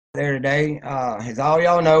There today. As all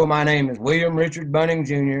y'all know, my name is William Richard Bunting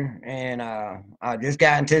Jr., and I just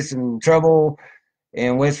got into some trouble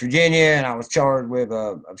in West Virginia, and I was charged with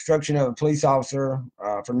obstruction of a police officer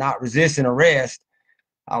for not resisting arrest.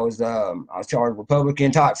 I was charged with public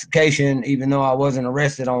intoxication, even though I wasn't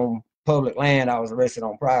arrested on public land. I was arrested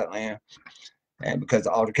on private land, and because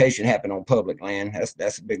the altercation happened on public land,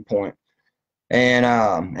 that's a big point. And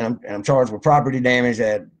I'm charged with property damage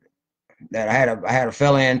that I had a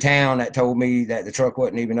fella in town that told me that the truck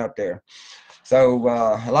wasn't even up there. So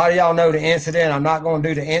a lot of y'all know the incident. I'm not going to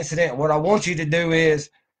do the incident. What I want you to do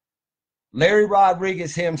is Larry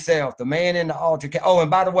Rodriguez himself, the man in the altercation. Oh,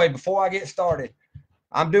 and by the way, before I get started,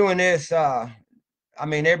 I'm doing this. I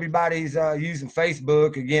mean, everybody's using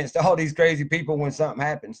Facebook against all these crazy people when something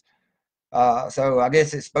happens. So I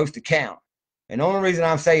guess it's supposed to count. And the only reason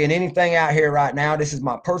I'm saying anything out here right now, this is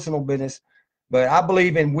my personal business. But I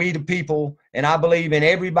believe in we the people, and I believe in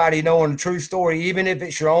everybody knowing the true story, even if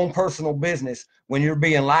it's your own personal business, when you're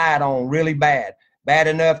being lied on really bad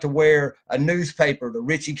enough to where a newspaper, the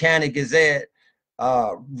Ritchie County Gazette,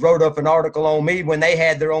 wrote up an article on me when they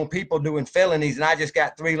had their own people doing felonies, and I just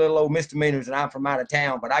got 3 little old misdemeanors, and I'm from out of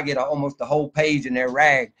town, but I get almost the whole page in their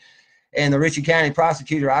rag. And the Ritchie County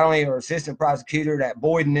prosecutor, or assistant prosecutor, that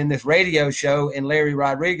Boyden in this radio show, and Larry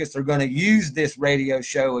Rodriguez are going to use this radio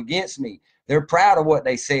show against me. They're proud of what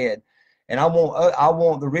they said. And I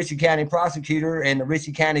want the Ritchie County prosecutor and the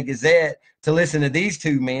Ritchie County Gazette to listen to these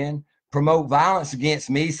two men promote violence against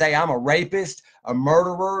me, say I'm a rapist, a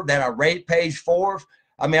murderer, that I raped Page Fourth.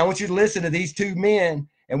 I mean, I want you to listen to these two men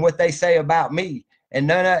and what they say about me. And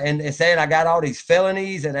saying I got all these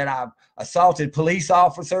felonies and that I've assaulted police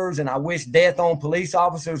officers and I wish death on police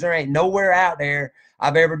officers. There ain't nowhere out there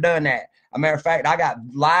I've ever done that. As a matter of fact, I got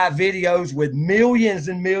live videos with millions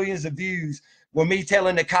and millions of views with me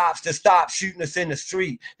telling the cops to stop shooting us in the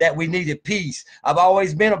street, that we needed peace. I've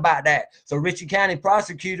always been about that. So Ritchie County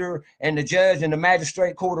prosecutor and the judge in the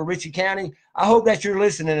magistrate court of Ritchie County, I hope that you're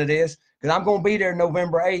listening to this, because I'm going to be there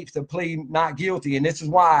November 8th to plead not guilty, and this is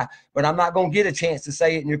why. But I'm not going to get a chance to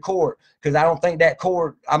say it in your court, because I don't think that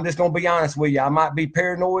court, I'm just going to be honest with you, I might be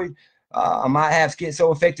paranoid. I might have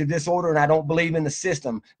schizoaffective disorder, and I don't believe in the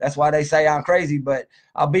system. That's why they say I'm crazy, but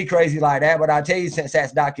I'll be crazy like that. But I tell you, since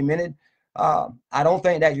that's documented, I don't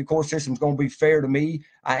think that your court system is going to be fair to me.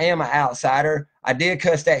 I am an outsider. I did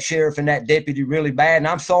cuss that sheriff and that deputy really bad, and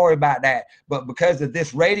I'm sorry about that. But because of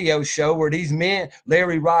this radio show where these men,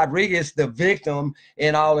 Larry Rodriguez, the victim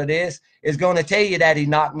in all of this, is going to tell you that he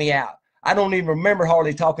knocked me out. I don't even remember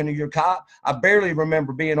hardly talking to your cop. I barely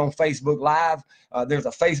remember being on Facebook Live. There's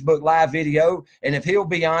a Facebook Live video, and if he'll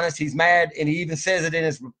be honest, he's mad, and he even says it in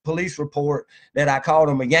his police report that I called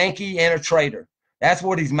him a Yankee and a traitor. That's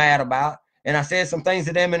what he's mad about. And I said some things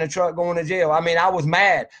to them in the truck going to jail. I mean, I was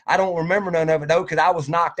mad. I don't remember none of it, though, because I was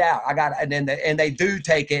knocked out. And they do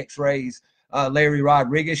take x-rays. Larry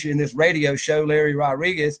Rodriguez, in this radio show, Larry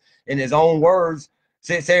Rodriguez, in his own words,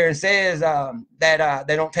 sits there and says that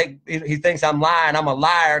they don't take, he thinks I'm lying. I'm a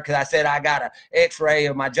liar because I said I got an x-ray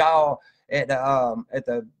of my jaw at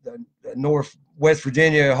the North West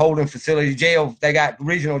Virginia holding facility jail. They got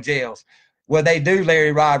regional jails. Well, they do,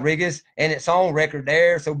 Larry Rodriguez, and it's on record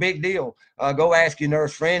there, so big deal. Go ask your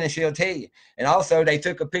nurse friend, and she'll tell you. And also, they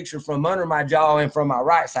took a picture from under my jaw and from my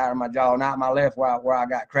right side of my jaw, not my left where I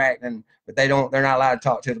got cracked. But they're not allowed to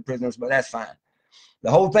talk to the prisoners, but that's fine.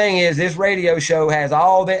 The whole thing is this radio show has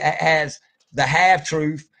the half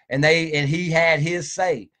truth, and he had his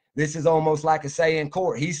say. This is almost like a say in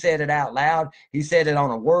court. He said it out loud. He said it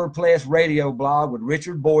on a WordPress radio blog with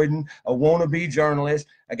Richard Boyden, a wannabe journalist,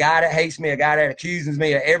 a guy that hates me, a guy that accuses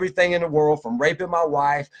me of everything in the world, from raping my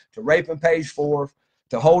wife to raping Page Fourth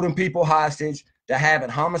to holding people hostage to having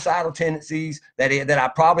homicidal tendencies, that I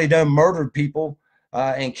probably done murdered people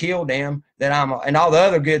and killed them, and all the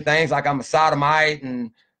other good things, like I'm a sodomite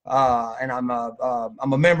and I'm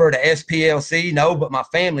a member of the SPLC. No, but my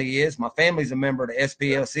family is. My family's a member of the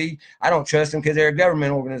SPLC. I don't trust them because they're a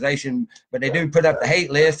government organization, but they do put up the hate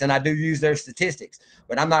list, and I do use their statistics.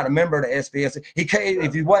 But I'm not a member of the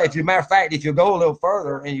SPLC. Matter of fact, if you go a little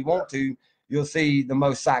further and you want to, you'll see the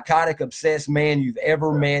most psychotic, obsessed man you've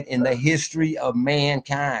ever met in the history of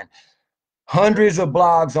mankind. Hundreds of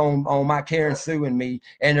blogs on my Karen suing me,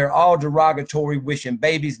 and they're all derogatory, wishing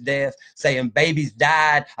babies death, saying babies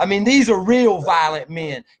died. I mean, these are real violent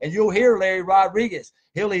men. And you'll hear Larry Rodriguez.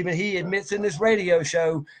 He admits in this radio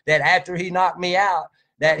show that after he knocked me out,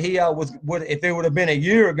 that he if it would have been a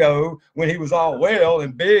year ago when he was all well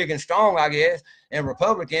and big and strong, I guess, and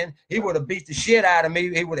Republican, he would have beat the shit out of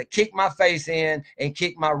me. He would have kicked my face in and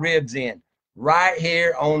kicked my ribs in right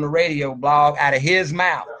here on the radio blog out of his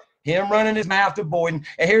mouth. Him running his mouth to Boyden.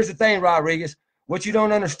 And here's the thing, Rodriguez. What you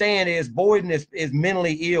don't understand is Boyden is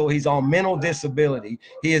mentally ill. He's on mental disability.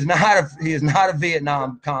 He is not a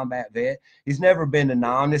Vietnam combat vet. He's never been to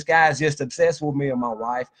Nam. This guy is just obsessed with me and my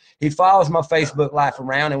wife. He follows my Facebook life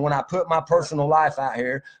around, and when I put my personal life out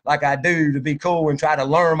here, like I do, to be cool and try to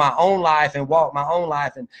learn my own life and walk my own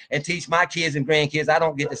life and teach my kids and grandkids I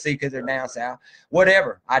don't get to see because they're down south.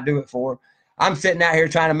 Whatever, I do it for. I'm sitting out here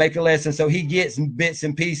trying to make a lesson, so he gets bits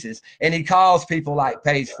and pieces, and he calls people like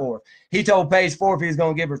Paige Forth. He told Paige Forth he was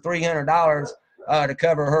going to give her $300 to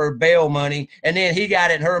cover her bail money, and then he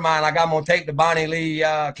got it in her mind like, I'm going to take the Bonnie Lee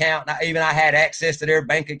account. And I had access to their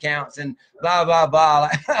bank accounts and blah, blah, blah.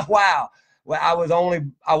 Like, wow. Well, I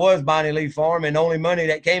was Bonnie Lee Farm, and the only money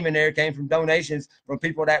that came in there came from donations from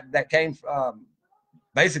people that came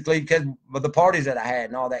basically because of the parties that I had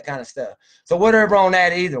and all that kind of stuff. So whatever on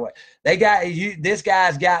that either way. This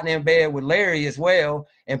guy's gotten in bed with Larry as well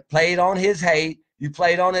and played on his hate. You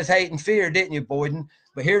played on his hate and fear, didn't you, Boyden?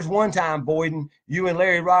 But here's one time, Boyden, you and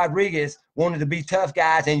Larry Rodriguez wanted to be tough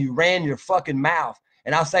guys and you ran your fucking mouth.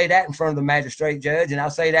 And I'll say that in front of the magistrate judge, and I'll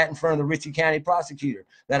say that in front of the Ritchie County prosecutor,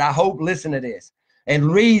 that I hope listen to this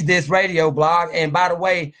and read this radio blog. And by the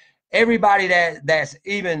way, everybody that's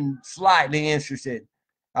even slightly interested,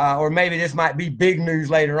 or maybe this might be big news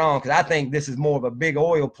later on, because I think this is more of a big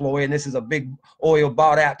oil ploy, and this is a big oil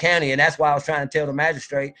bought out county. And that's why I was trying to tell the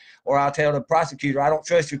magistrate, or I'll tell the prosecutor, I don't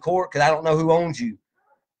trust your court because I don't know who owns you.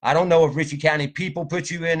 I don't know if Ritchie County people put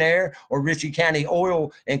you in there, or Ritchie County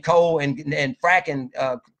oil and coal and fracking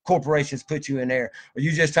corporations put you in there. Are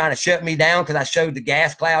you just trying to shut me down because I showed the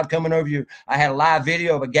gas cloud coming over you? I had a live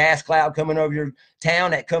video of a gas cloud coming over your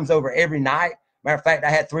town that comes over every night. Matter of fact, I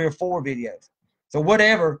had 3 or 4 videos. So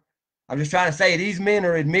whatever, I'm just trying to say these men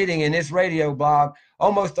are admitting in this radio blog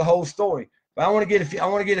almost the whole story. But I want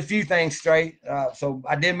to get a few things straight. So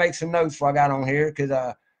I did make some notes before I got on here because,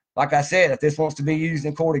 like I said, if this wants to be used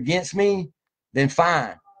in court against me, then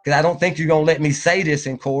fine. Because I don't think you're going to let me say this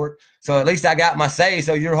in court. So at least I got my say.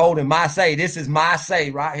 So you're holding my say. This is my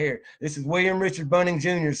say right here. This is William Richard Bunting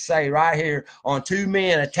Jr.'s say right here on 2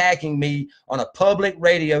 men attacking me on a public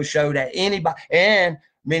radio show that anybody, and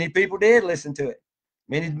many people did listen to it.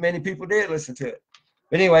 Many people did listen to it.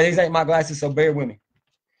 But anyway, these ain't my glasses, so bear with me.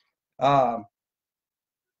 All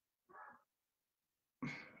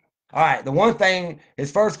right, the one thing,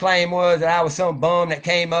 his first claim was that I was some bum that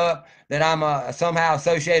came up, that I'm somehow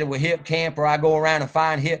associated with hip camp, or I go around and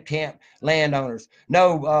find hip camp landowners.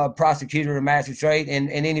 No, prosecutor or magistrate and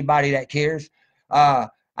anybody that cares.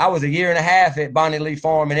 I was 1.5 years at Bonnie Lee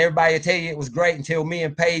Farm, and everybody will tell you it was great until me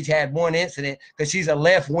and Paige had one incident because she's a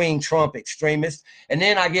left-wing Trump extremist. And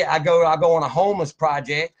then I go on a homeless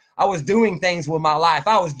project. I was doing things with my life.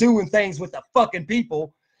 I was doing things with the fucking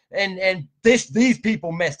people, and these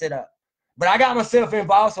people messed it up. But I got myself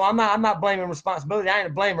involved, so I'm not blaming responsibility. I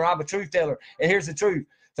ain't a blamer. I'm a truth teller, and here's the truth.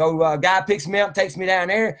 So a guy picks me up, takes me down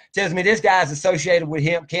there, tells me this guy's associated with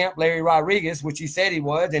hemp camp, Larry Rodriguez, which he said he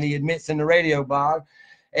was, and he admits in the radio blog.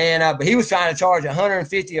 And but he was trying to charge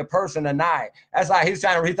 $150 a person a night. That's like he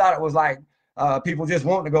thought it was like people just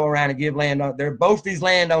wanting to go around and give land. They're both these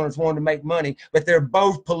landowners wanting to make money, but they're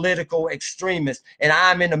both political extremists. And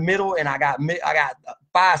I'm in the middle, and I got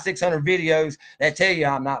 500-600 videos that tell you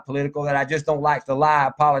I'm not political, that I just don't like the lie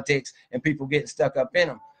of politics and people getting stuck up in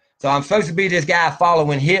them. So I'm supposed to be this guy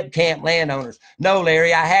following hip camp landowners. No,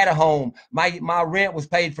 Larry, I had a home. My rent was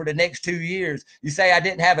paid for the next 2 years. You say I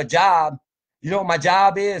didn't have a job. You know what my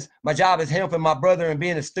job is? My job is helping my brother and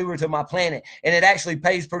being a steward to my planet. And it actually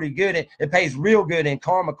pays pretty good. It pays real good in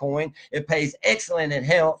karma coin. It pays excellent in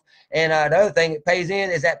health. And the other thing it pays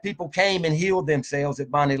in is that people came and healed themselves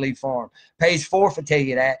at Bonnie Lee Farm. Paige Forth will tell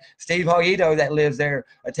you that. Steve Hoyito that lives there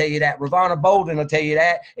will tell you that. Ravonna Bolden will tell you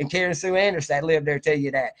that. And Karen Sue Anderson that lived there tell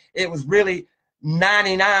you that. It was really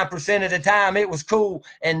 99% of the time it was cool.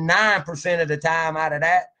 And 9% of the time out of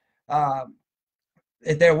that,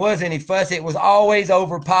 if there was any fuss, it was always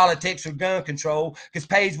over politics or gun control, because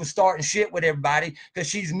Paige was starting shit with everybody because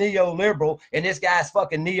she's neoliberal and this guy's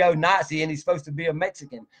fucking neo-Nazi and he's supposed to be a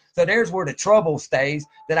Mexican. So there's where the trouble stays,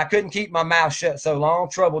 that I couldn't keep my mouth shut so long.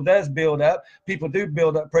 Trouble does build up. People do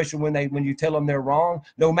build up pressure when you tell them they're wrong,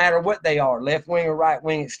 no matter what they are, left-wing or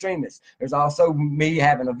right-wing extremists. There's also me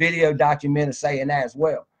having a video document saying that as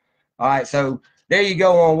well. All right, so there you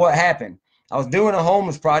go on what happened. I was doing a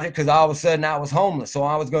homeless project because all of a sudden I was homeless. So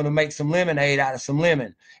I was going to make some lemonade out of some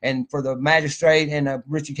lemon. And for the magistrate and the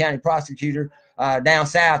Ritchie County prosecutor down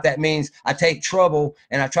south, that means I take trouble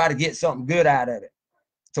and I try to get something good out of it.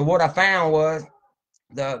 So what I found was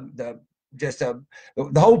the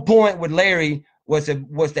whole point with Larry was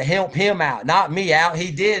to help him out, not me out.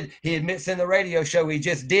 He admits in the radio show he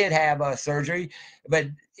just did have surgery, but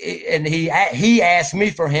he asked me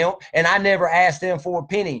for help, and I never asked him for a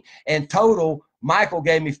penny. In total, Michael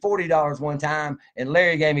gave me $40 one time, and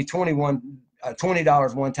Larry gave me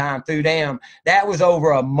 $20 one time through them. That was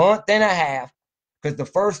over a month and a half, because the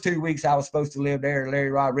first 2 weeks I was supposed to live there, Larry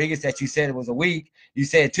Rodriguez, that you said it was a week. You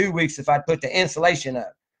said 2 weeks if I'd put the insulation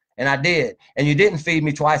up. And I did. And you didn't feed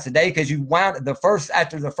me twice a day, because you wound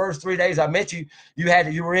after the first 3 days I met you,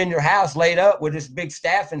 you were in your house laid up with this big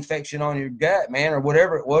staph infection on your gut, man, or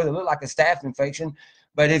whatever it was. It looked like a staph infection,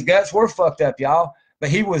 but his guts were fucked up, y'all. But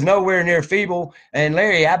he was nowhere near feeble. And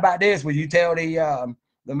Larry, how about this? Will you tell the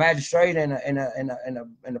magistrate and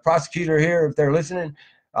the prosecutor here, if they're listening,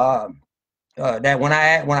 that when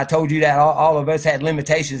I told you that all of us had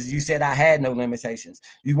limitations, you said I had no limitations.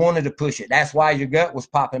 You wanted to push it. That's why your gut was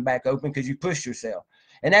popping back open, because you pushed yourself.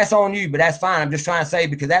 And that's on you, but that's fine. I'm just trying to say,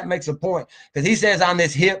 because that makes a point. Because he says I'm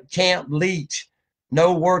this hip camp leech,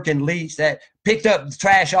 no working leech that picked up the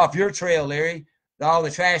trash off your trail, Larry. All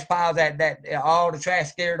the trash piles all the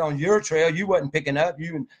trash scared on your trail, you wasn't picking up.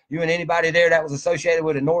 You and anybody there that was associated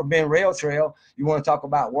with the North Bend Rail Trail. You want to talk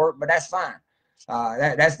about work, but that's fine.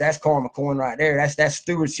 That's karma coin right there. That's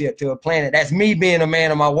stewardship to a planet. That's me being a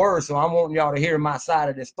man of my word. So I'm wanting y'all to hear my side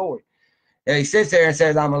of this story. And he sits there and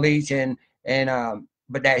says I'm a leech,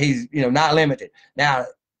 but that he's not limited. Now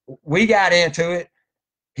we got into it.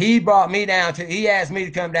 He asked me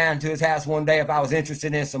to come down to his house one day if I was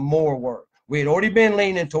interested in some more work. We had already been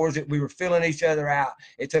leaning towards it. We were filling each other out.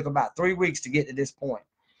 It took about 3 weeks to get to this point.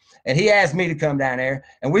 And he asked me to come down there,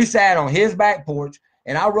 and we sat on his back porch,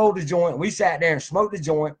 and I rolled the joint. We sat there and smoked the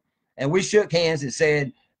joint, and we shook hands and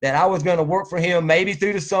said that I was going to work for him maybe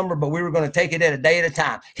through the summer, but we were going to take it at a day at a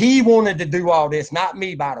time. He wanted to do all this, not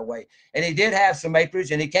me, by the way. And he did have some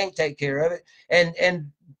acreage, and he can't take care of it.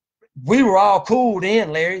 And we were all cooled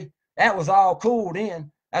in, Larry. That was all cooled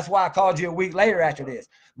in. That's why I called you a week later after this.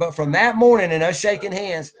 But from that morning and us shaking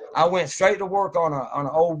hands, I went straight to work on an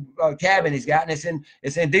old cabin he's got, and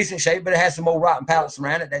it's in decent shape, but it has some old rotten pallets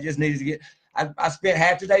around it that just needed to get. I spent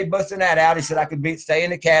half the day busting that out. He said I could stay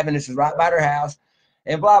in the cabin. This is right by their house,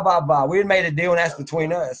 and blah blah blah. We had made a deal, and that's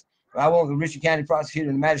between us. I want the Richland County prosecutor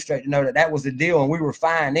and the magistrate to know that was the deal, and we were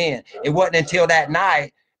fine then. It wasn't until that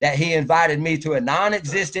night that he invited me to a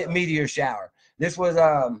non-existent meteor shower. This was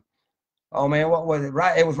oh man, what was it?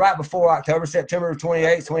 Right, it was right before October, September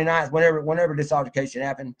 28th, 29th, whenever this altercation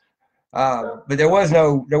happened. But there was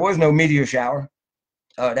no meteor shower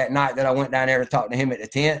that night that I went down there to talk to him at the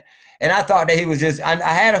tent. And I thought that he was just. I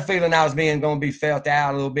had a feeling I was going to be felt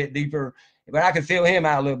out a little bit deeper, but I could feel him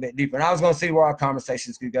out a little bit deeper. And I was going to see where our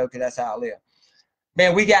conversations could go, because that's how I live.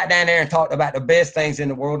 Man, we got down there and talked about the best things in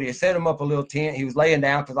the world. He set him up a little tent. He was laying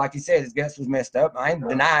down because, like he said, his guts was messed up. I ain't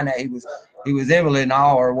denying that he was invalid and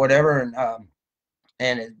all or whatever.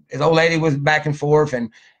 And his old lady was back and forth, and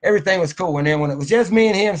everything was cool. And then when it was just me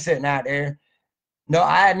and him sitting out there, no,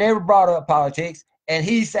 I had never brought up politics. And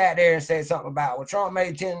he sat there and said something about, well, Trump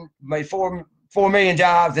made 4 million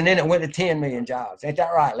jobs, and then it went to 10 million jobs. Ain't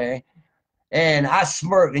that right, Larry? And I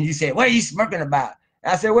smirked, and you said, what are you smirking about?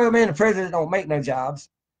 I said, well, man, the president don't make no jobs.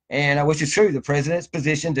 And which is true. The president's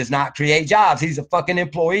position does not create jobs. He's a fucking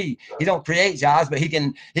employee. He don't create jobs, but he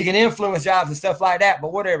can influence jobs and stuff like that.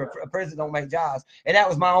 But whatever, a president don't make jobs. And that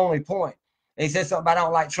was my only point. And he said something about I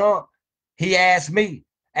don't like Trump. He asked me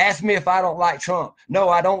if I don't like Trump. No,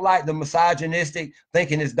 I don't like the misogynistic,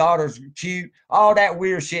 thinking his daughter's cute, all that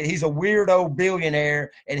weird shit. He's a weirdo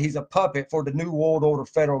billionaire, and he's a puppet for the New World Order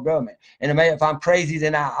federal government. And if I'm crazy,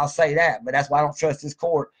 then I'll say that. But that's why I don't trust this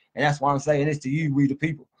court, and that's why I'm saying this to you, we the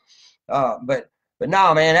people. But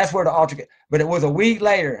no, man, that's where the altercation. But it was a week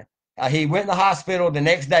later. He went in the hospital the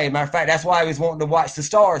next day. Matter of fact, that's why he was wanting to watch the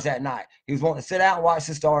stars that night. He was wanting to sit out and watch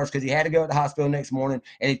the stars because he had to go to the hospital the next morning,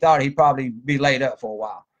 and he thought he'd probably be laid up for a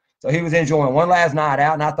while. So he was enjoying one last night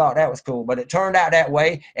out, and I thought that was cool. But it turned out that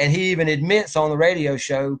way, and he even admits on the radio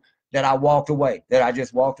show that I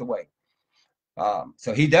just walked away.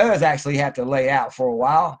 So he does actually have to lay out for a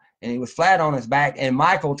while, and he was flat on his back. And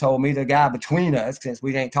Michael told me, the guy between us, since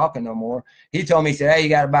we ain't talking no more, he told me, he said, hey, you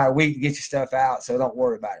got about a week to get your stuff out, so don't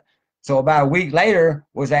worry about it. So about a week later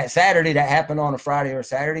was that Saturday. That happened on a Friday or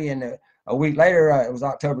Saturday, and a week later, it was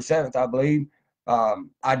October 7th, I believe.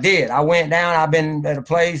 I went down. I've been at a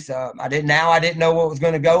place. I didn't know what was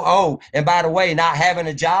going to go. Oh, and by the way, not having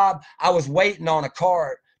a job, I was waiting on a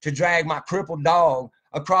cart to drag my crippled dog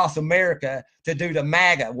across America to do the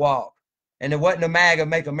MAGA walk. And it wasn't the MAGA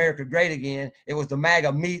Make America Great Again. It was the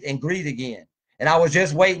MAGA Meet and Greet Again. And I was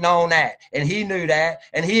just waiting on that. And he knew that.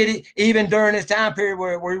 And he had, even during this time period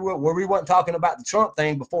where we weren't talking about the Trump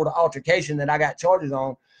thing before the altercation that I got charges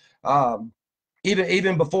on,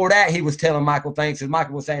 even before that, he was telling Michael things. Because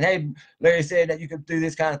Michael was saying, hey, Larry said that you could do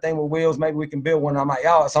this kind of thing with wheels. Maybe we can build one. I'm like,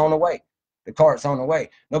 y'all, it's on the way. The cart's on the way.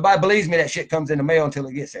 Nobody believes me that shit comes in the mail until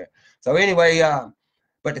it gets there. So anyway,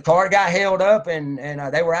 but the cart got held up, and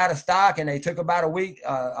they were out of stock, and they took about a week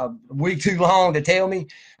too long to tell me.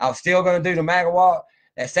 I was still going to do the MAGA walk.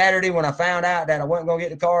 That Saturday, when I found out that I wasn't going to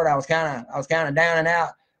get the cart, I was kind of down and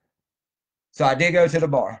out. So I did go to the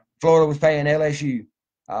bar. Florida was paying LSU.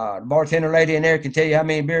 The bartender lady in there can tell you how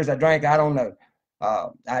many beers I drank. I don't know.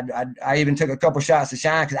 I even took a couple shots of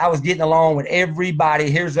shine because I was getting along with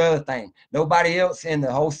everybody. Here's the other thing. Nobody else in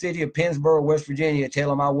the whole city of Pennsboro, West Virginia, tell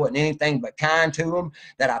them I wasn't anything but kind to them,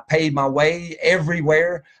 that I paid my way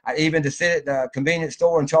everywhere. I even to sit at the convenience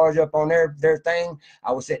store and charge up on their thing.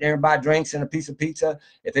 I would sit there and buy drinks and a piece of pizza.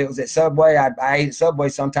 If it was at Subway, I ate at Subway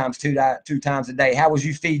sometimes two times a day. How was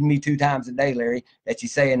you feeding me 2 times a day, Larry, that you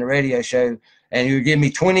say in the radio show? And you would give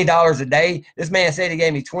me $20 a day. This man said he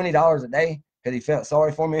gave me $20 a day because he felt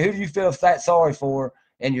sorry for me. Who do you feel that sorry for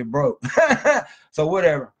and you're broke? So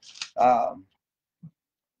whatever. All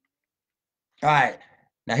right.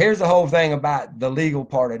 Now here's the whole thing about the legal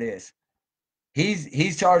part of this.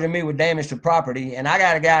 He's charging me with damage to property, and I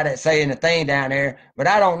got a guy that's saying the thing down there, but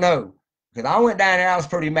I don't know. Because I went down there, I was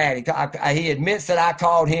pretty mad. He admits that I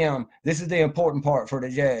called him. This is the important part for the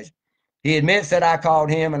judge. He admits that I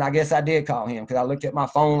called him, and I guess I did call him because I looked at my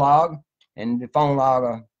phone log, and the phone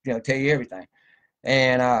log will tell you everything.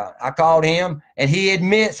 And I called him, and he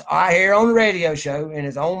admits I hear on the radio show in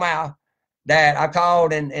his own mouth that I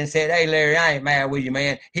called and said, hey, Larry, I ain't mad with you,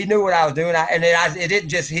 man. He knew what I was doing. He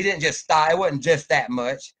didn't just stop. It wasn't just that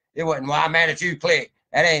much. It wasn't, well, I'm mad at you, click.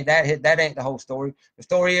 That ain't the whole story. The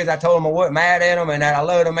story is I told him I wasn't mad at him and that I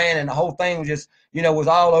loved him, man, and the whole thing was just, was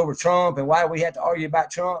all over Trump and why we had to argue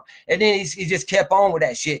about Trump. And then he just kept on with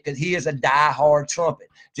that shit because he is a diehard Trumpet.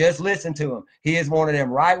 Just listen to him. He is one of them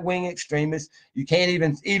right-wing extremists. You can't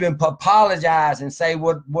even apologize and say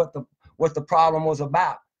what the problem was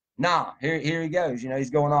about. Nah, here he goes. He's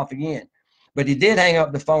going off again. But he did hang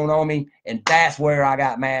up the phone on me, and that's where I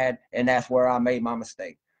got mad, and that's where I made my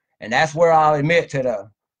mistake. And that's where I'll admit to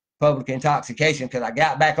the public intoxication, because I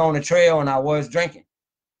got back on the trail and I was drinking.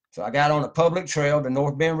 So I got on the public trail, the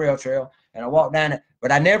North Bend Rail Trail, and I walked down it.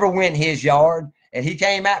 But I never went in his yard. And he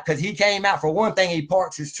came out, because he came out, for one thing, he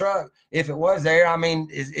parks his truck, if it was there. I mean,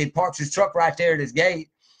 it parks his truck right there at his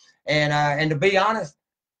gate. And to be honest,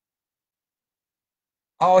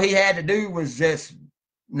 all he had to do was just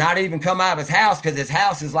not even come out of his house, because his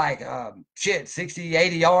house is like 60,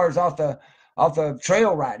 80 yards off the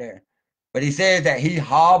trail right there. But he says that he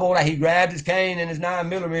hobbled, he grabbed his cane and his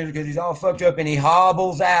 9mm because he's all fucked up, and he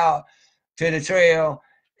hobbles out to the trail.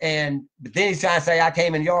 But then he's trying to say I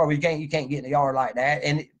came in the yard. Well, you can't get in the yard like that.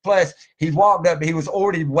 And plus, he walked up, he was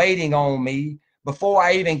already waiting on me before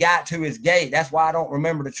I even got to his gate. That's why I don't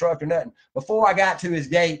remember the truck or nothing. Before I got to his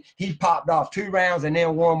gate, he popped off 2 rounds and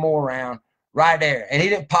then 1 more round right there. And he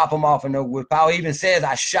didn't pop them off in no woodpile. He even says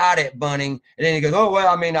I shot at Bunting. And then he goes, oh, well,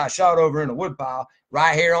 I mean, I shot over in the woodpile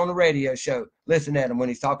right here on the radio show. Listen at him when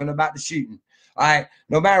he's talking about the shooting. All right,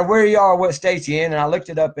 no matter where you are, what state you're in, and I looked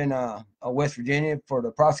it up in West Virginia for the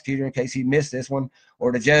prosecutor in case he missed this one,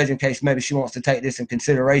 or the judge in case maybe she wants to take this in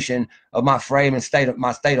consideration of my frame and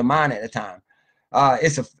my state of mind at the time.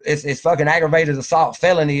 It's fucking aggravated assault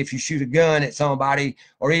felony if you shoot a gun at somebody,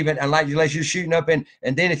 or even unless you're shooting up and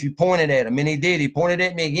then if you pointed at him, and he pointed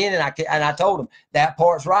at me again, and I told him that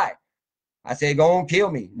part's right. I said, go on, kill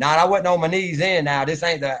me. Now, I wasn't on my knees then. Now, this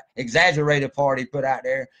ain't the exaggerated part he put out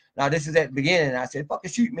there. Now, this is at the beginning. I said, fucking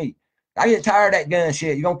shoot me. I get tired of that gun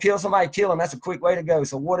shit. You're going to kill somebody, kill him. That's a quick way to go.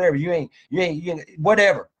 So whatever, you ain't,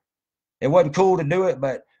 whatever. It wasn't cool to do it,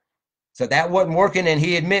 but so that wasn't working, and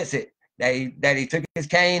he admits it. That he took his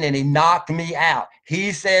cane and he knocked me out.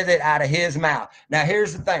 He says it out of his mouth. Now,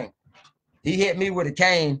 here's the thing. He hit me with a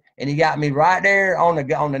cane, and he got me right there on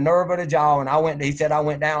the nerve of the jaw. And he said I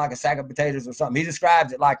went down like a sack of potatoes or something. He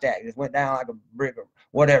describes it like that. It just went down like a brick or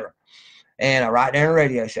whatever. And right there in the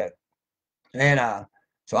radio show. And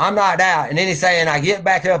so I'm knocked out. And then he's saying I get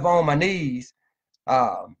back up on my knees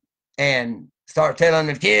and start telling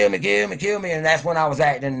him to kill me, kill me, kill me. And that's when I was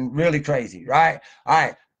acting really crazy, right? All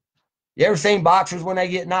right. You ever seen boxers when they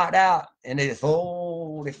get knocked out and they just,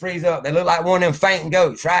 they freeze up? They look like one of them fainting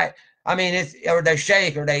goats, right? I mean, or they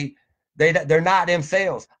shake, or they're not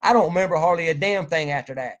themselves. I don't remember hardly a damn thing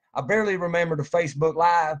after that. I barely remember the Facebook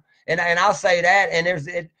Live, and I'll say that. And there's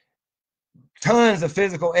tons of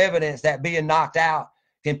physical evidence that being knocked out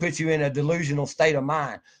can put you in a delusional state of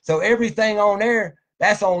mind. So everything on there,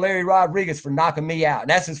 that's on Larry Rodriguez for knocking me out. And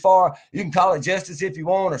that's as far, you can call it justice if you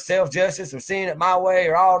want, or self-justice, or seeing it my way,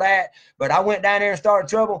 or all that. But I went down there and started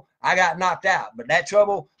trouble. I got knocked out. But that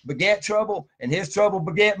trouble beget trouble, and his trouble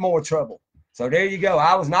beget more trouble. So there you go.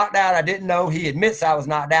 I was knocked out. I didn't know. He admits I was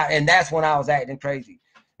knocked out, and that's when I was acting crazy.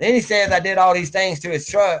 Then he says I did all these things to his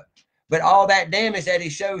truck, but all that damage that he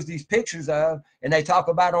shows these pictures of, and they talk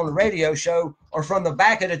about on the radio show, are from the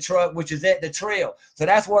back of the truck, which is at the trail. So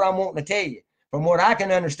that's what I'm wanting to tell you. From what I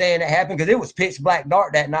can understand, that happened because it was pitch black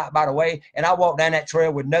dark that night, by the way, and I walked down that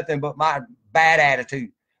trail with nothing but my bad attitude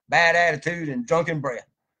and drunken breath.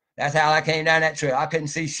 That's how I came down that trail. I couldn't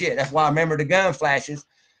see shit. That's why I remember the gun flashes.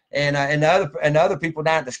 And the other people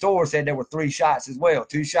down at the store said there were 3 shots as well,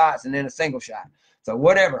 2 shots and then a single shot. So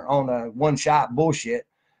whatever on the 1 shot bullshit,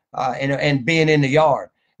 and being in the yard.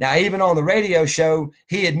 Now, even on the radio show,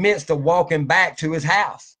 he admits to walking back to his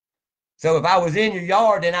house. So if I was in your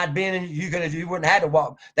yard, then I'd been in, you wouldn't have to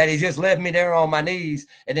walk. That he just left me there on my knees,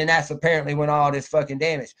 and then that's apparently when all this fucking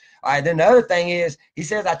damage. All right, then the other thing is, he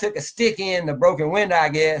says I took a stick in the broken window, I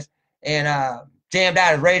guess, and jammed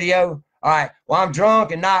out his radio. All right, well, I'm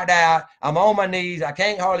drunk and knocked out. I'm on my knees. I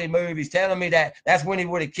can't hardly move. He's telling me that that's when he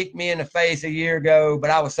would have kicked me in the face a year ago,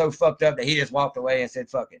 but I was so fucked up that he just walked away and said,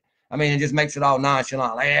 fuck it. I mean, it just makes it all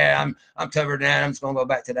nonchalant. Like, yeah, I'm covered down. I'm just going to go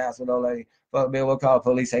back to the house with old lady. Fuck Bill, we'll call the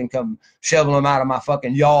police. They can come shovel them out of my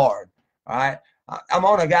fucking yard. All right. I'm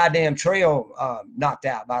on a goddamn trail, knocked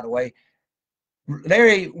out, by the way.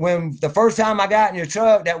 Larry, when the first time I got in your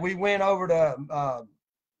truck that we went over to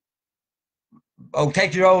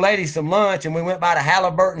take your old lady some lunch, and we went by the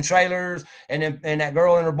Halliburton trailers, and that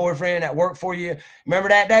girl and her boyfriend that worked for you. Remember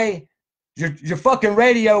that day? Your fucking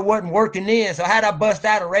radio wasn't working then, so how'd I bust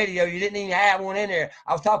out a radio? You didn't even have one in there.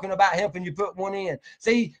 I was talking about helping you put one in.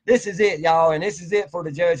 See, this is it, y'all, and this is it for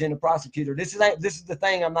the judge and the prosecutor. This is the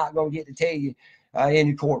thing I'm not going to get to tell you in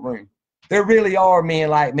your courtroom. There really are men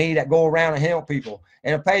like me that go around and help people.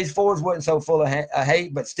 And if Page Forbes wasn't so full of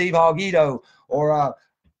hate, but Steve Hoggito or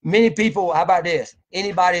many people, how about this?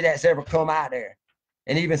 Anybody that's ever come out there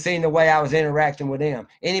and even seen the way I was interacting with them.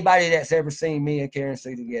 Anybody that's ever seen me and Karen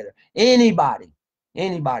Sue together. Anybody,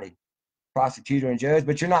 prosecutor and judge,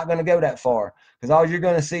 but you're not going to go that far, because all you're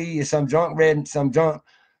going to see is some drunk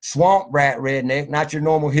swamp rat redneck, not your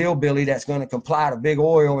normal hillbilly that's going to comply to big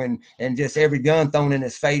oil and just every gun thrown in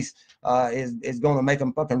his face is going to make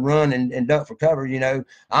them fucking run and duck for cover. You know,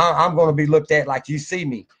 I'm going to be looked at like you see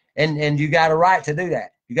me, and you got a right to do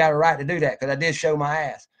that. You got a right to do that, because I did show my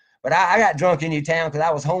ass. But I got drunk in your town because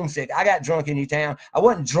I was homesick. I got drunk in your town. I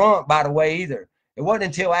wasn't drunk, by the way, either. It wasn't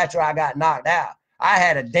until after I got knocked out. I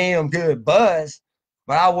had a damn good buzz,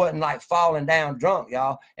 but I wasn't like falling down drunk,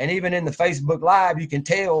 y'all. And even in the Facebook Live, you can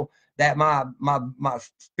tell that my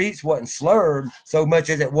speech wasn't slurred so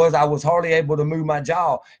much as it was. I was hardly able to move my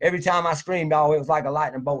jaw. Every time I screamed, y'all, it was like a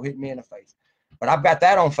lightning bolt hitting me in the face. But I've got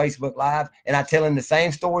that on Facebook Live, and I'm telling the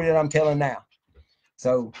same story that I'm telling now.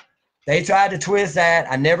 So they tried to twist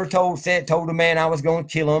that. I never told the man I was going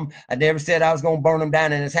to kill him. I never said I was going to burn him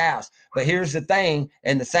down in his house. But here's the thing,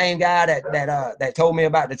 and the same guy that told me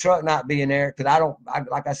about the truck not being there, because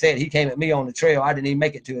like I said, he came at me on the trail. I didn't even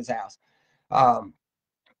make it to his house.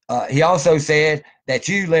 He also said that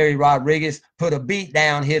you, Larry Rodriguez, put a beat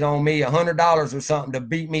down hit on me, $100 or something to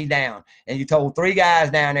beat me down. And you told 3 guys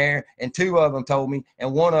down there, and 2 of them told me,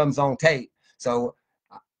 and 1 of them's on tape. So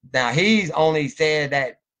now he's only said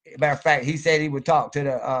that. Matter of fact, he said he would talk to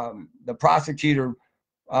the prosecutor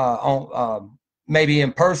on maybe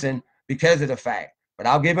in person because of the fact. But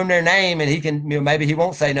I'll give him their name, and he can, maybe he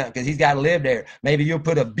won't say nothing because he's got to live there. Maybe you'll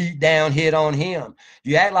put a beat down hit on him.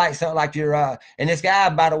 You act like something like you're and this guy,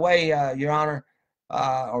 by the way, Your Honor,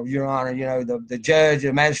 you know, the judge,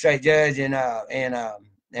 the magistrate judge, and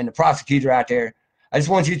the prosecutor out there. I just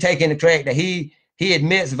want you to take into correct that he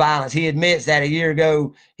admits violence. He admits that a year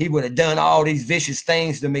ago he would have done all these vicious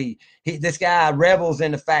things to me. This guy revels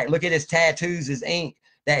in the fact. Look at his tattoos, his ink,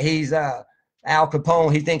 that he's Al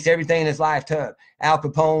Capone. He thinks everything in his life tough. Al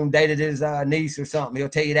Capone dated his niece or something. He'll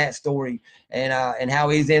tell you that story, and how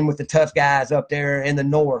he's in with the tough guys up there in the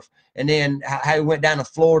north, and then how he went down to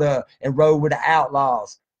Florida and rode with the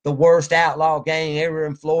outlaws, the worst outlaw gang ever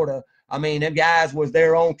in Florida. I mean, them guys was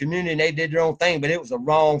their own community, and they did their own thing, but it was the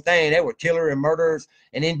wrong thing. They were killers and murderers,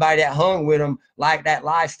 and anybody that hung with them liked that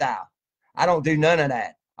lifestyle. I don't do none of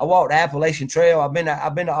that. I walked the Appalachian Trail. I've been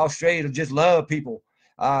to Australia to just love people.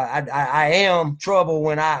 I am trouble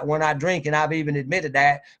when I drink, and I've even admitted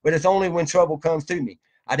that, but it's only when trouble comes to me.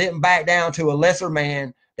 I didn't back down to a lesser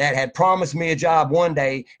man that had promised me a job one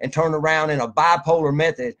day and turned around in a bipolar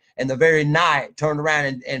method, and the very night turned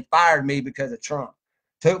around and fired me because of Trump.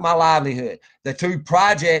 Took my livelihood. The 2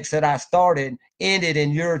 projects that I started ended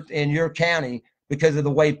in your county because of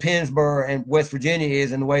the way Pennsboro and West Virginia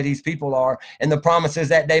is and the way these people are and the promises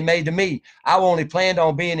that they made to me. I only planned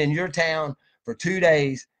on being in your town for 2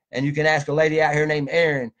 days, and you can ask a lady out here named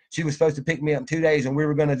Erin. She was supposed to pick me up in 2 days, and we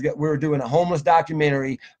were doing a homeless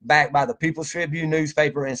documentary backed by the People's Tribune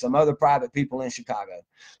newspaper and some other private people in Chicago.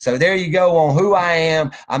 So there you go on who I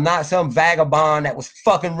am. I'm not some vagabond that was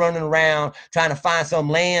fucking running around trying to find some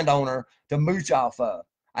landowner to mooch off of.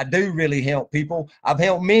 I do really help people. I've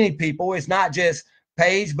helped many people. It's not just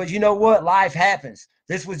Paige, but you know what? Life happens.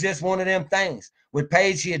 This was just one of them things. With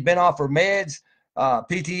Paige, she had been off her meds,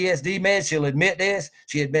 PTSD meds. She'll admit this.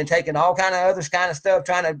 She had been taking all kind of other kind of stuff,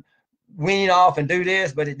 trying to wean off and do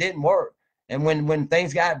this, but it didn't work. And when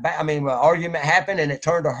things got bad, an argument happened, and it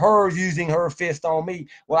turned to her using her fist on me.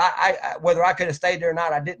 Well, I whether I could have stayed there or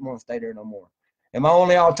not, I didn't want to stay there no more. And my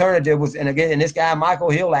only alternative was, and again, and this guy, Michael,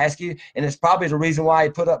 he'll ask you, and it's probably the reason why he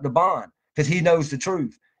put up the bond, because he knows the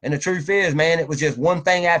truth. And the truth is, man, it was just one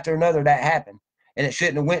thing after another that happened, and it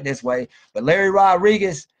shouldn't have went this way. But Larry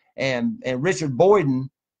Rodriguez and Richard Boyden,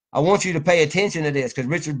 I want you to pay attention to this, because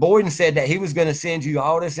Richard Boyden said that he was going to send you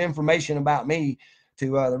all this information about me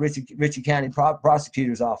to the Ritchie County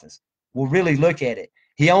Prosecutor's Office. Well, really look at it.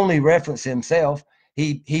 He only referenced himself.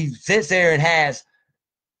 He sits there and has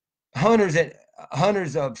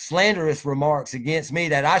hundreds of slanderous remarks against me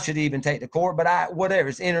that I should even take to court, but whatever,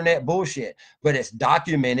 it's internet bullshit. But it's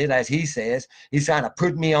documented, as he says. He's trying to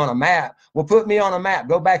put me on a map. Well, put me on a map.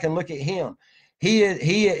 Go back and look at him.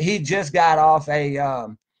 He just got off a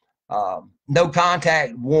no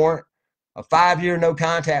contact warrant, a 5-year no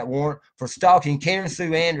contact warrant for stalking Karen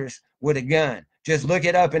Sue Anders with a gun. Just look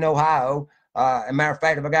it up in Ohio. As a matter of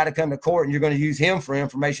fact, if I got to come to court and you're going to use him for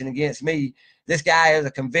information against me, this guy is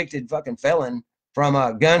a convicted fucking felon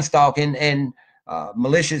from gun stalking and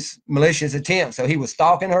malicious attempt. So he was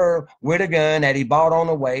stalking her with a gun that he bought on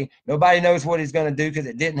the way. Nobody knows what he's going to do because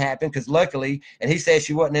it didn't happen, because luckily, and he said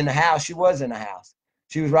she wasn't in the house. She was in the house.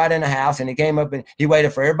 She was right in the house, and he came up and he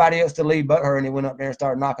waited for everybody else to leave but her, and he went up there and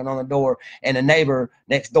started knocking on the door, and the neighbor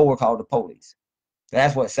next door called the police. So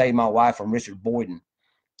that's what saved my wife from Richard Boyden.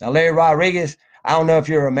 Now, Larry Rodriguez, I don't know if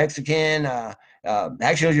you're a Mexican.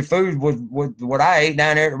 Actually, your food was what I ate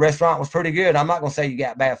down there at the restaurant was pretty good. I'm not going to say you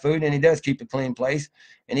got bad food, and he does keep a clean place.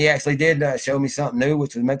 And he actually did show me something new,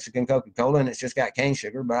 which was Mexican Coca-Cola, and it's just got cane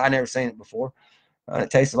sugar, but I never seen it before. It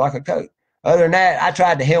tasted like a Coke. Other than that, I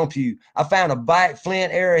tried to help you. I found a black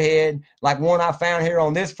flint arrowhead, like one I found here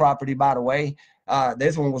on this property, by the way.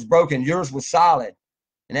 This one was broken. Yours was solid.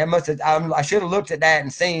 And that must have, I should have looked at that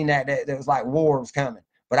and seen that it was like war was coming.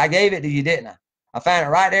 But I gave it to you, didn't I? I found it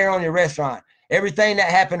right there on your restaurant. Everything that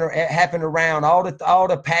happened around, all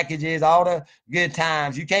the packages, all the good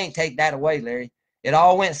times, you can't take that away, Larry. It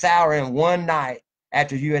all went sour in one night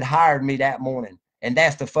after you had hired me that morning. And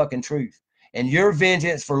that's the fucking truth. And your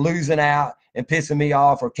vengeance for losing out and pissing me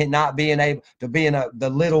off, or not being able to be the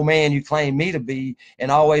little man you claim me to be,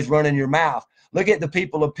 and always running your mouth. Look at the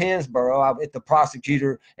people of Pennsboro. If the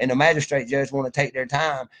prosecutor and the magistrate judge want to take their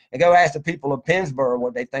time and go ask the people of Pennsboro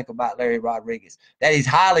what they think about Larry Rodriguez, that he's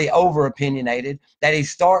highly over opinionated, that he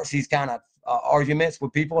starts these kind of arguments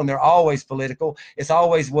with people, and they're always political. It's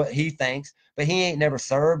always what he thinks, but he ain't never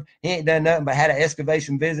served. He ain't done nothing but had an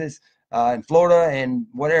excavation business in Florida and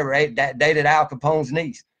whatever, dated Al Capone's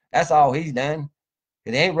niece. That's all he's done.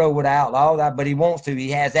 He ain't rode with outlaws, but he wants to. He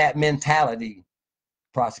has that mentality,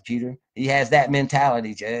 prosecutor. He has that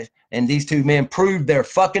mentality, Judge. And these two men proved their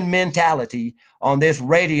fucking mentality on this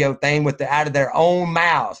radio thing out of their own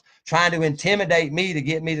mouths, trying to intimidate me to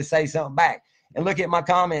get me to say something back. And look at my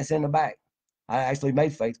comments in the back. I actually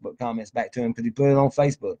made Facebook comments back to him because he put it on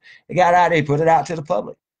Facebook. He got out there, he put it out to the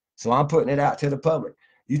public. So I'm putting it out to the public.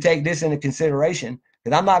 You take this into consideration,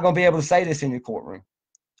 because I'm not going to be able to say this in your courtroom.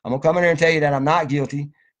 I'm going to come in here and tell you that I'm not guilty.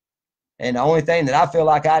 And the only thing that I feel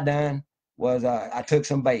like I done was I took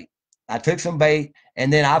some bait.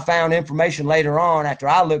 And then I found information later on after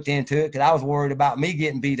I looked into it, because I was worried about me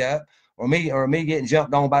getting beat up or me getting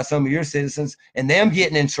jumped on by some of your citizens and them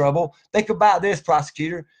getting in trouble. Think about this,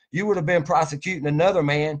 prosecutor. You would have been prosecuting another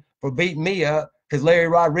man for beating me up because Larry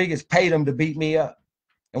Rodriguez paid him to beat me up.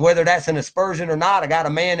 And whether that's an aspersion or not, I got a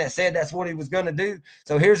man that said that's what he was going to do.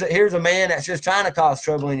 So here's a man that's just trying to cause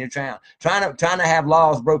trouble in your town, trying to have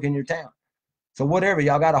laws broken in your town. So whatever,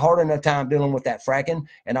 y'all got a hard enough time dealing with that fracking,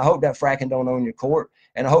 and I hope that fracking don't own your court,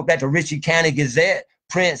 and I hope that the Ritchie County Gazette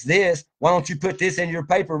prints this. Why don't you put this in your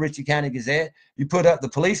paper, Ritchie County Gazette? You put up the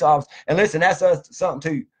police office. And listen, that's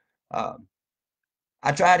something too.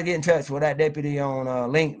 I tried to get in touch with that deputy on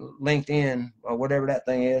LinkedIn or whatever that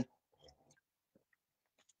thing is,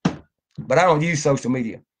 but I don't use social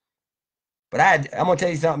media. But I'm going to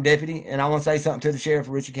tell you something, deputy, and I want to say something to the sheriff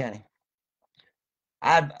of Ritchie County.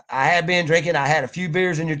 I had been drinking. I had a few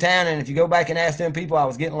beers in your town, and if you go back and ask them people, I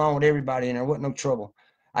was getting along with everybody, and there wasn't no trouble.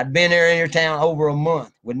 I'd been there in your town over a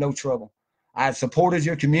month with no trouble. I had supported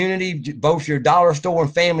your community, both your dollar store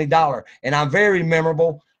and Family Dollar, and I'm very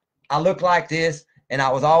memorable. I look like this, and I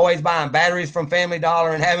was always buying batteries from Family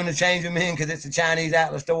Dollar and having to change them in because it's a Chinese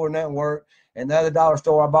outlet store and nothing worked. And the other dollar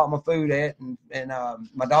store I bought my food at and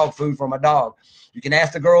my dog food for my dog. You can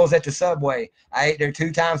ask the girls at the Subway. I ate there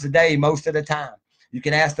 2 times a day most of the time. You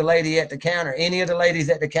can ask the lady at the counter, any of the ladies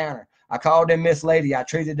at the counter. I called them Miss Lady. I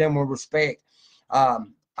treated them with respect.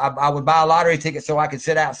 I would buy a lottery ticket so I could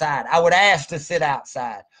sit outside. I would ask to sit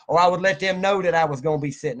outside, or I would let them know that I was going to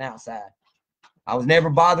be sitting outside. I was never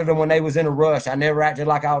bothered them when they was in a rush. I never acted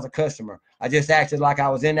like I was a customer. I just acted like I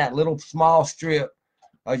was in that little small strip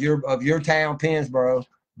of your town, Pennsboro,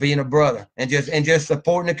 being a brother and just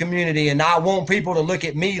supporting the community and not want people to look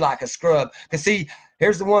at me like a scrub. Because see,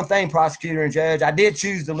 here's the one thing, prosecutor and judge, I did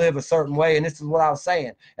choose to live a certain way, and this is what I was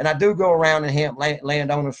saying. And I do go around and help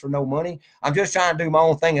landowners for no money. I'm just trying to do my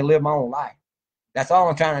own thing and live my own life. That's all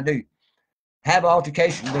I'm trying to do. Have an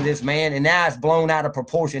altercation with this man, and now it's blown out of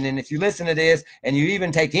proportion. And if you listen to this and you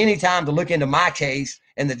even take any time to look into my case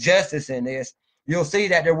and the justice in this, you'll see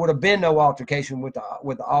that there would have been no altercation with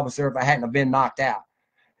the officer if I hadn't have been knocked out.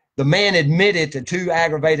 The man admitted to 2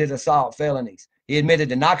 aggravated assault felonies. He admitted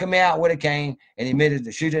to knocking me out with a cane, and he admitted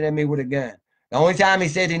to shooting at me with a gun. The only time he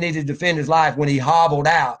said he needed to defend his life when he hobbled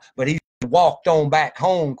out, but he walked on back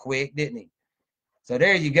home quick, didn't he? So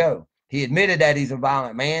there you go. He admitted that he's a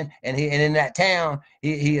violent man, and in that town,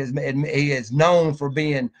 he is known for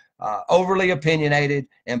being overly opinionated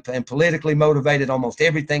and politically motivated almost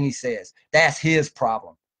everything he says. That's his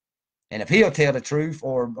problem. And if he'll tell the truth,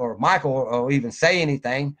 or Michael, or even say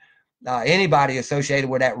anything, anybody associated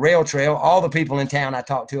with that rail trail, all the people in town I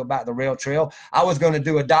talked to about the rail trail, I was going to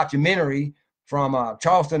do a documentary from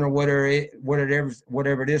Charleston or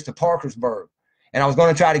whatever it is to Parkersburg. And I was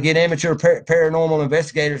going to try to get amateur paranormal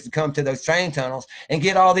investigators to come to those train tunnels and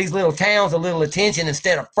get all these little towns a little attention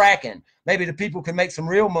instead of fracking. Maybe the people can make some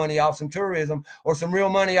real money off some tourism or some real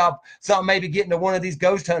money off something, maybe getting to one of these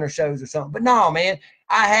ghost hunter shows or something. But no, man,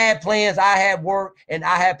 I had plans, I had work, and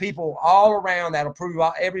I had people all around that'll prove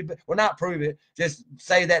well, not prove it, just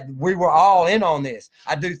say that we were all in on this.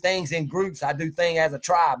 I do things in groups. I do things as a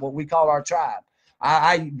tribe, what we call our tribe.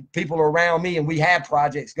 People are around me, and we have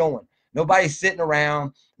projects going. Nobody's sitting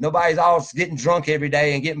around. Nobody's all getting drunk every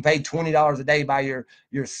day and getting paid $20 a day by your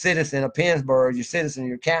citizen of Pennsboro, your citizen of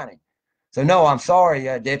your county. So no, I'm sorry,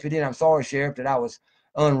 deputy, and I'm sorry, sheriff, that I was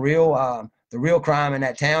unreal. The real crime in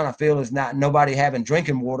that town, I feel, is not nobody having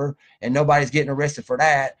drinking water, and nobody's getting arrested for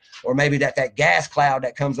that. Or maybe that gas cloud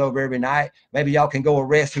that comes over every night. Maybe y'all can go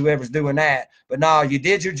arrest whoever's doing that. But no, you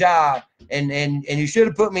did your job, and you should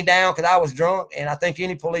have put me down because I was drunk. And I think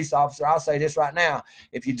any police officer, I'll say this right now,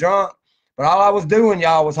 if you're drunk, but all I was doing,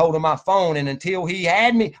 y'all, was holding my phone, and until he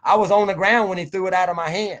had me, I was on the ground when he threw it out of my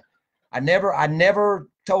hand. I never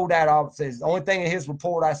told that officer. The only thing in his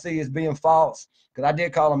report I see is being false, because I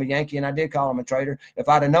did call him a Yankee and I did call him a traitor. If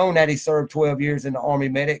I'd have known that he served 12 years in the Army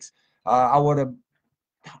medics, I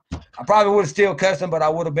probably would have still cussed him, but I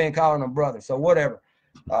would have been calling him brother. So whatever.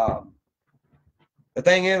 The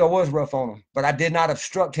thing is, I was rough on him, but I did not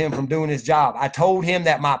obstruct him from doing his job. I told him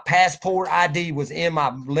that my passport ID was in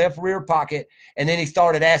my left rear pocket, and then he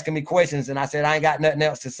started asking me questions, and I said, I ain't got nothing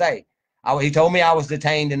else to say. He told me I was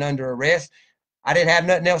detained and under arrest. I didn't have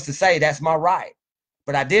nothing else to say. That's my right.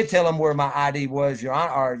 But I did tell him where my ID was, Your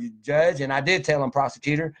Honor, or Judge, and I did tell him,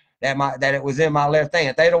 prosecutor, that it was in my left thing.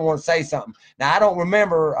 If they don't want to say something. Now, I don't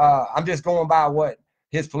remember. I'm just going by what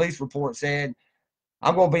his police report said.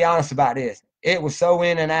 I'm going to be honest about this. It was so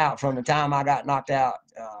in and out from the time I got knocked out,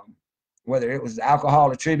 whether it was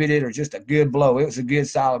alcohol attributed or just a good blow. It was a good,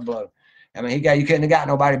 solid blow. I mean, you couldn't have got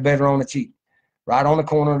nobody better on the cheek, right on the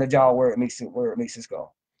corner of the jaw where it meets the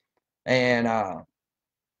skull. And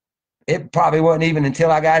it probably wasn't even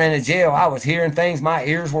until I got into jail I was hearing things. My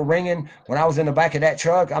ears were ringing when I was in the back of that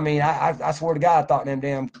truck. I mean, I swear to God, I thought them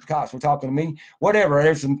damn cops were talking to me. Whatever.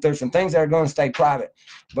 There's some things that are going to stay private,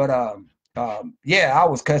 but yeah, I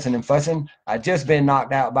was cussing and fussing. I'd just been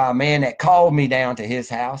knocked out by a man that called me down to his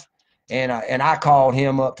house, and I called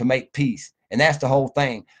him up to make peace. And that's the whole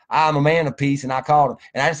thing. I'm a man of peace, and I called him.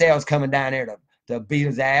 And I didn't say I was coming down there to beat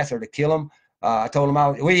his ass or to kill him. I told him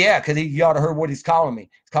well, yeah, because you ought to heard what he's calling me.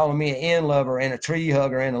 He's calling me an end lover and a tree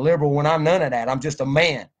hugger and a liberal when I'm none of that. I'm just a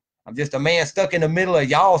man. I'm just a man stuck in the middle of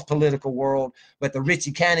y'all's political world. But the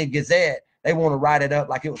Ritchie County Gazette, they want to write it up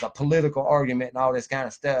like it was a political argument and all this kind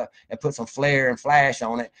of stuff and put some flair and flash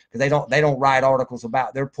on it, because they don't write articles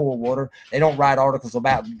about their poor water. They don't write articles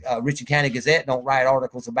about Ritchie County Gazette don't write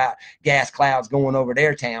articles about gas clouds going over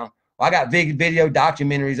their town. Well, I got video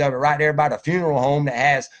documentaries of it right there by the funeral home that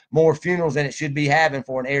has more funerals than it should be having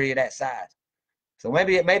for an area that size. So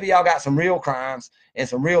maybe y'all got some real crimes and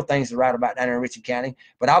some real things to write about down there in Ritchie County.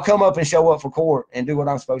 But I'll come up and show up for court and do what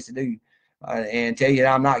I'm supposed to do and tell you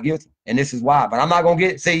that I'm not guilty. And this is why. But I'm not going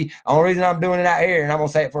to see, the only reason I'm doing it out here, and I'm going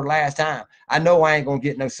to say it for the last time, I know I ain't going to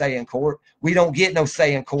get no say in court. We don't get no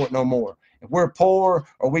say in court no more. If we're poor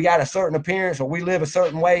or we got a certain appearance or we live a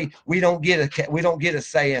certain way, we don't get a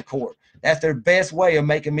say in court. That's their best way of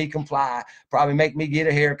making me comply. Probably make me get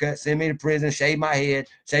a haircut, send me to prison, shave my head,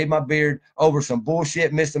 shave my beard over some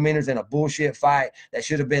bullshit misdemeanors in a bullshit fight that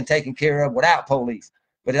should have been taken care of without police.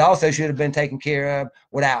 But it also should have been taken care of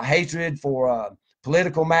without hatred for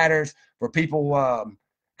political matters, for people.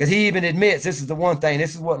 Because he even admits, this is the one thing,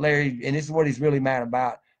 this is what Larry, and this is what he's really mad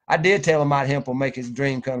about. I did tell him I'd help him make his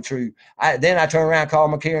dream come true. Then I turned around and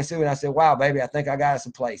called McCarran Sue and I said, wow, baby, I think I got us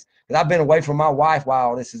a place. Because I've been away from my wife while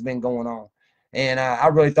all this has been going on. And I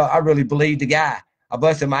really believed the guy. I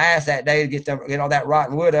busted my ass that day to get all that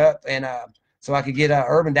rotten wood up, and so I could get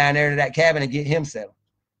Urban down there to that cabin and get him settled.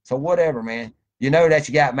 So whatever, man. You know that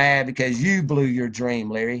you got mad because you blew your dream,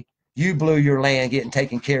 Larry. You blew your land getting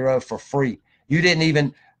taken care of for free. You didn't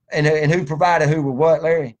even, and who provided who with what,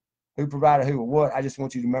 Larry? Who provided who with what? I just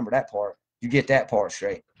want you to remember that part. You get that part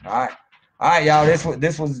straight. All right, y'all.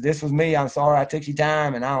 This was me. I'm sorry I took your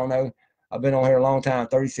time, and I don't know. I've been on here a long time,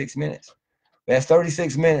 36 minutes. That's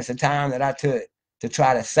 36 minutes of time that I took to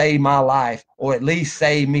try to save my life, or at least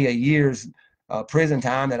save me a year's prison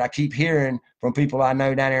time that I keep hearing from people I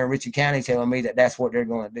know down there in Ritchie County telling me that that's what they're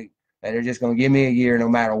going to do. That they're just going to give me a year no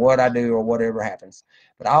matter what I do or whatever happens.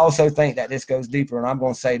 But I also think that this goes deeper, and I'm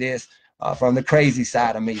going to say this from the crazy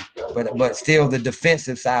side of me, but still the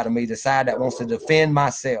defensive side of me, the side that wants to defend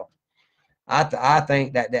myself. I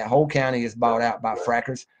think that whole county is bought out by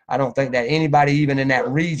frackers. I don't think that anybody even in that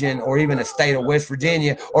region or even the state of West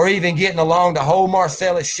Virginia or even getting along the whole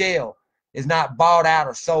Marcellus Shale is not bought out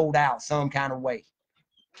or sold out some kind of way.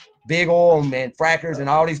 Big oil and frackers and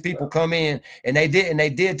all these people come in, and they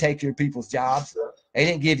did take your people's jobs. They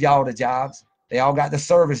didn't give y'all the jobs. They all got the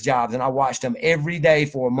service jobs, and I watched them every day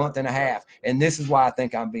for a month and a half. And this is why I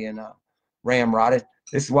think I'm being ramrodded.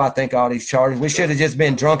 This is why I think all these charges. We should have just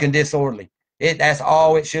been drunk and disorderly. That's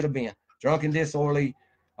all it should have been. Drunk and disorderly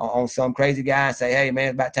on some crazy guy and say, hey, man,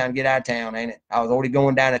 it's about time to get out of town, ain't it? I was already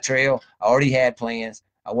going down a trail. I already had plans.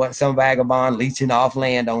 I wasn't some vagabond leeching off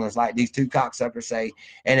landowners like these two cocksuckers say.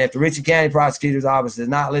 And if the Ritchie County Prosecutor's Office does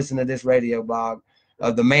not listen to this radio blog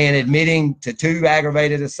of the man admitting to 2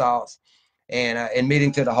 aggravated assaults and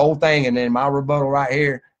admitting to the whole thing, and then my rebuttal right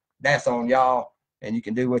here, that's on y'all. And you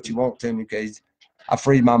can do what you want to me, because I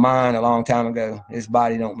freed my mind a long time ago. This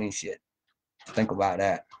body don't mean shit. Think about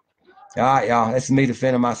that. All right, y'all. That's me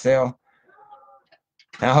defending myself.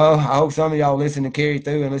 I hope some of y'all listen and carry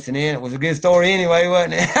through and listen in. It was a good story anyway,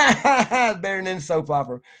 wasn't it? Better than soap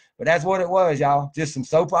opera. But that's what it was, y'all. Just some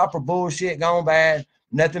soap opera bullshit gone bad.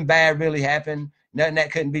 Nothing bad really happened. Nothing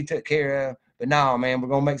that couldn't be took care of. But no, man, we're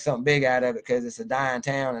going to make something big out of it because it's a dying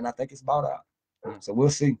town, and I think it's bought out. So we'll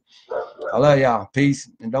see. I love y'all. Peace,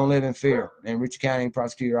 and don't live in fear. And Ritchie County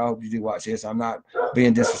Prosecutor, I hope you do watch this. I'm not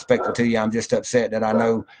being disrespectful to you. I'm just upset that I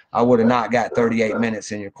know I would have not got 38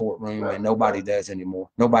 minutes in your courtroom, and nobody does anymore.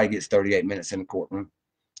 Nobody gets 38 minutes in the courtroom,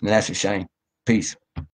 and that's a shame. Peace.